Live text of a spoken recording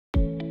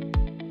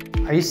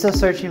Are you still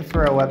searching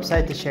for a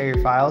website to share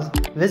your files?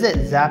 Visit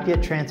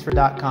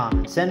zapyatransfer.com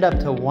and send up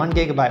to 1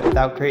 GB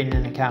without creating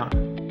an account.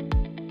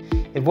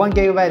 If 1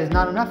 GB is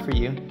not enough for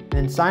you,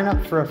 then sign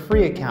up for a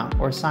free account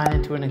or sign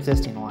into an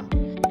existing one.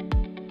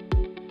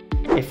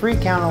 A free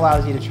account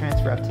allows you to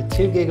transfer up to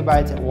 2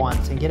 GB at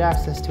once and get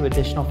access to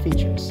additional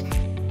features.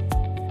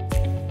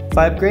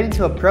 By upgrading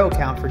to a Pro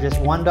account for just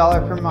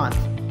 $1 per month,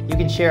 you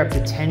can share up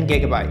to 10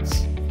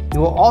 GB. You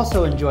will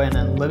also enjoy an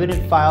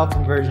unlimited file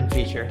conversion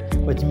feature,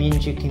 which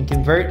means you can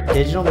convert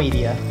digital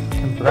media,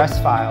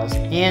 compress files,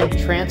 and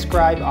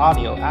transcribe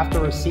audio after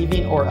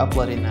receiving or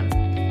uploading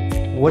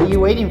them. What are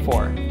you waiting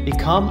for?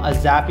 Become a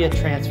Zapya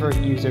Transfer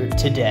user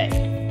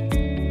today.